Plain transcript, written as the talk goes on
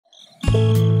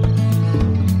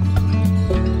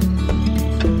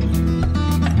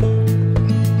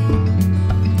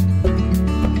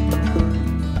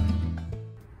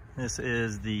This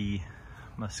is the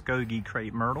Muskogee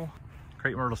Crapemyrtle.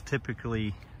 Crapemyrtles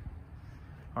typically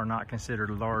are not considered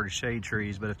large shade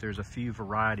trees, but if there's a few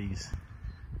varieties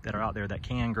that are out there that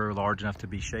can grow large enough to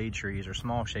be shade trees or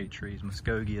small shade trees,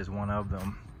 Muskogee is one of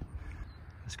them.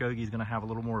 Muskogee is going to have a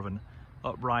little more of an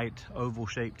upright oval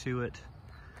shape to it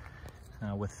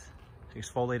with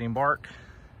exfoliating bark.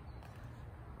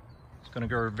 It's going to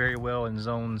grow very well in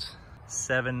zones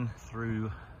 7 through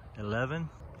 11.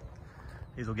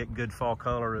 These will get good fall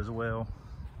color as well,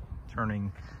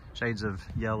 turning shades of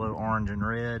yellow, orange, and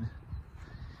red.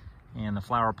 And the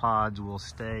flower pods will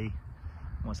stay,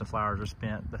 once the flowers are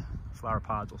spent, the flower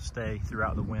pods will stay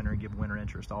throughout the winter and give winter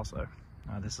interest also.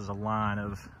 This is a line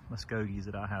of Muskogees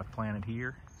that I have planted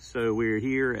here. So we're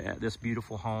here at this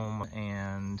beautiful home,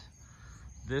 and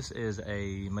this is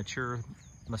a mature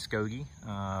Muskogee.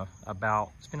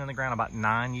 It's been in the ground about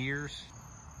 9 years.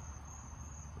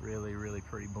 Really, really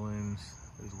pretty blooms,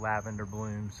 those lavender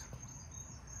blooms.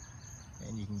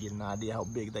 And you can get an idea how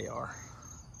big they are.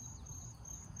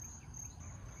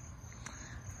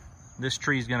 This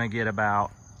tree is gonna get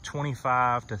about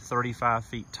 25 to 35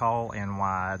 feet tall and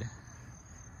wide.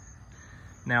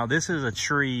 Now this is a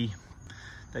tree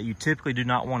that you typically do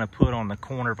not want to put on the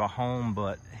corner of a home,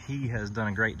 but he has done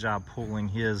a great job pulling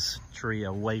his tree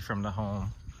away from the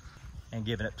home and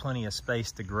giving it plenty of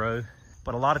space to grow.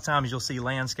 But a lot of times you'll see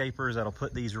landscapers that'll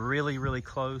put these really, really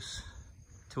close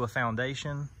to a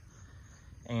foundation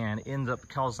and ends up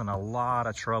causing a lot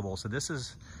of trouble. So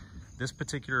this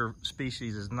particular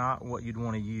species is not what you'd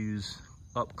want to use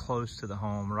up close to the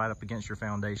home, right up against your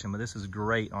foundation, but this is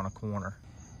great on a corner.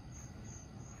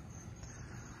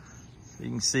 So you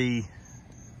can see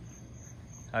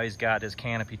how he's got his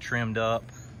canopy trimmed up.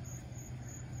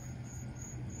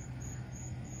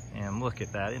 And look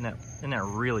at that, isn't that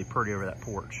really pretty over that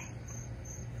porch?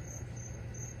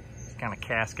 It's kind of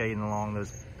cascading along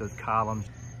those columns.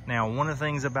 Now, one of the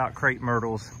things about crepe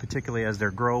myrtles, particularly as they're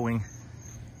growing,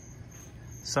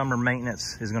 summer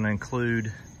maintenance is going to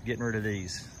include getting rid of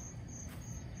these.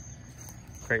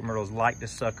 Crepe myrtles like to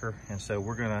sucker, and so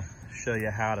we're going to show you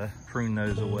how to prune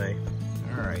those away.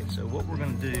 All right, so what we're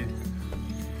going to do,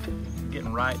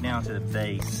 getting right down to the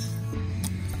base.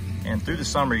 And through the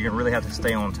summer, you're going to really have to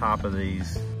stay on top of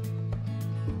these.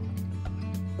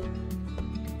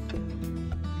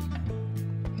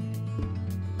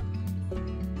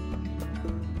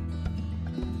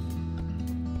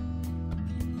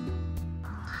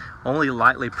 Only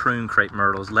lightly prune crepe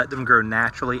myrtles. Let them grow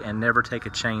naturally and never take a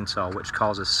chainsaw, which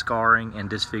causes scarring and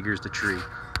disfigures the tree.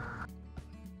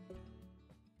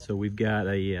 So we've got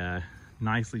a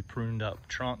nicely pruned up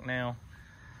trunk now.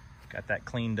 Got that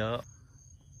cleaned up.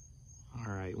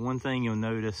 All right, one thing you'll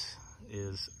notice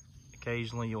is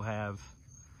occasionally you'll have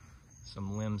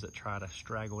some limbs that try to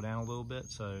straggle down a little bit.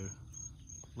 So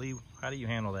Lee, how do you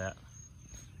handle that?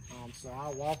 So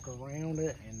I walk around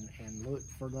it and look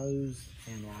for those,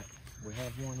 and like we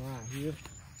have one right here,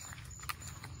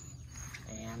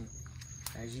 and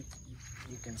as you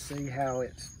can see how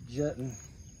it's jutting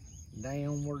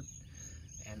downward,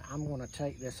 and I'm going to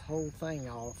take this whole thing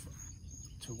off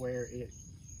to where it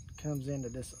comes into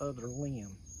this other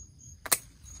limb,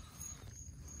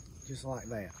 just like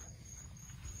that.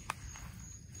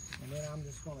 And then I'm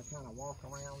just going to kind of walk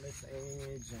around this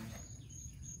edge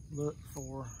and look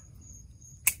for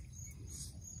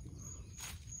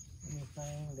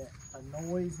anything that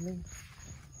annoys me.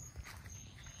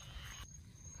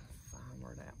 Find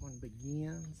where that one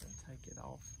begins and take it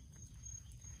off.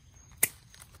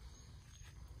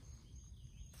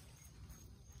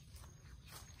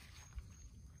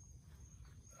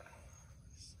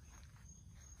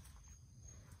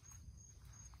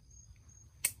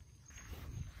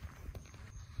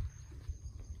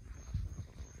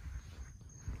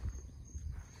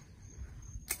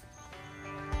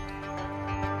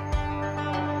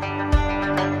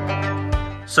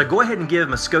 So go ahead and give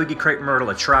Muskogee Crape Myrtle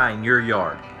a try in your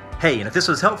yard. Hey, and if this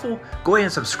was helpful, go ahead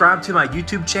and subscribe to my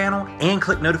YouTube channel and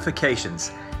click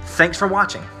notifications. Thanks for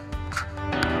watching.